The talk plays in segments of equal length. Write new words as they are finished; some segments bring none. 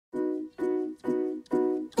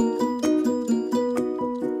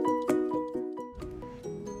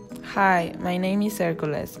Hi, my name is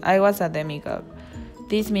Hercules. I was a demigod.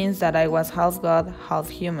 This means that I was half god, half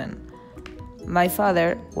human. My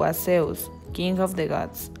father was Zeus, king of the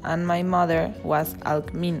gods, and my mother was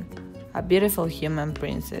Alcmene, a beautiful human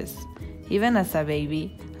princess. Even as a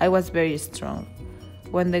baby, I was very strong.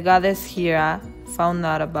 When the goddess Hera found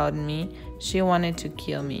out about me, she wanted to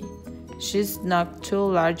kill me. She snuck two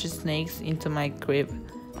large snakes into my crib.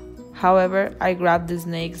 However, I grabbed the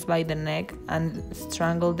snakes by the neck and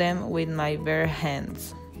strangled them with my bare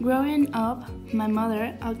hands. Growing up, my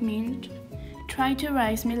mother, Alcmene, tried to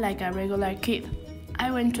raise me like a regular kid. I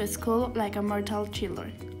went to school like a mortal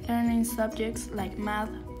children, learning subjects like math,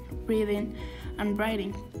 reading, and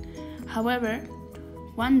writing. However,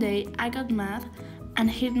 one day I got mad and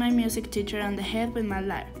hit my music teacher on the head with my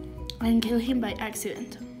lyre and killed him by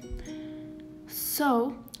accident.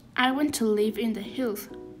 So, I went to live in the hills,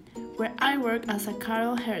 where I work as a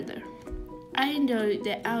cattle herder. I enjoy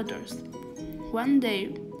the outdoors. One day,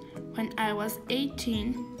 when I was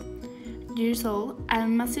 18 years old, a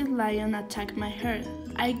massive lion attacked my herd.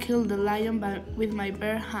 I killed the lion with my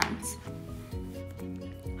bare hands.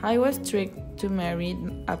 I was tricked to marry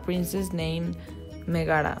a princess named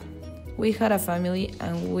Megara. We had a family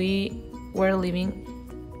and we were living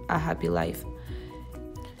a happy life.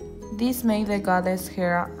 This made the goddess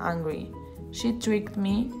Hera angry. She tricked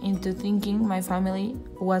me into thinking my family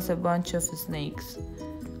was a bunch of snakes.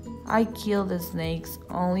 I killed the snakes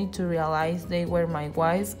only to realize they were my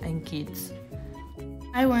wife and kids.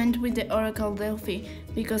 I went with the Oracle Delphi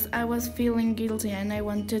because I was feeling guilty and I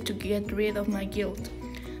wanted to get rid of my guilt.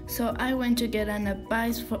 So I went to get an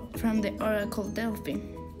advice from the Oracle Delphi.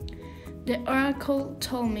 The Oracle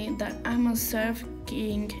told me that I must serve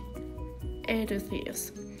King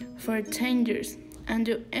Hercules for 10 years and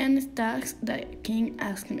do any task the king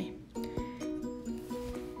asked me.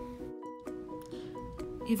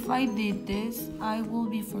 If I did this, I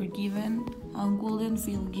would be forgiven and wouldn't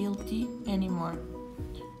feel guilty anymore.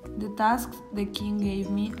 The tasks the king gave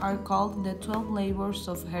me are called the 12 labors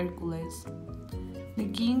of Hercules. The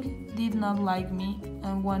king did not like me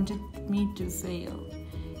and wanted me to fail.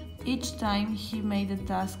 Each time he made the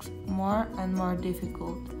tasks more and more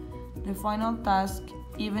difficult. The final task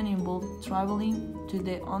even involved traveling to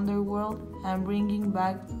the underworld and bringing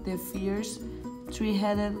back the fierce,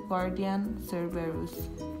 three-headed guardian Cerberus.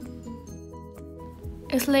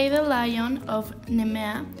 Slay the lion of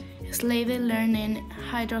Nemea, slay the learning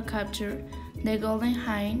Hydra captured the golden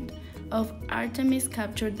hind of Artemis,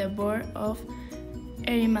 captured the boar of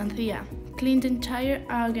Erymanthea, clean the entire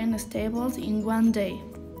Argan stables in one day.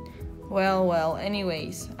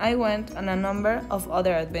 Anyways, I went on a number of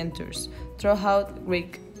other adventures throughout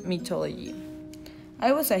Greek mythology.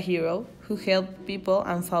 I was a hero who helped people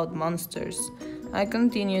and fought monsters. I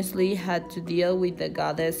continuously had to deal with the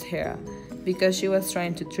goddess Hera because she was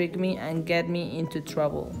trying to trick me and get me into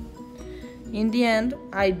trouble. In the end,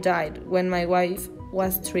 I died when my wife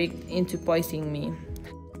was tricked into poisoning me.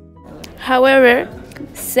 However,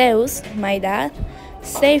 Zeus, my dad,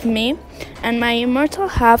 saved me, and my immortal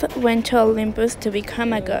half went to Olympus to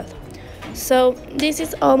become a god. So, this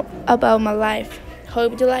is all about my life.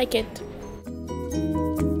 Hope you like it.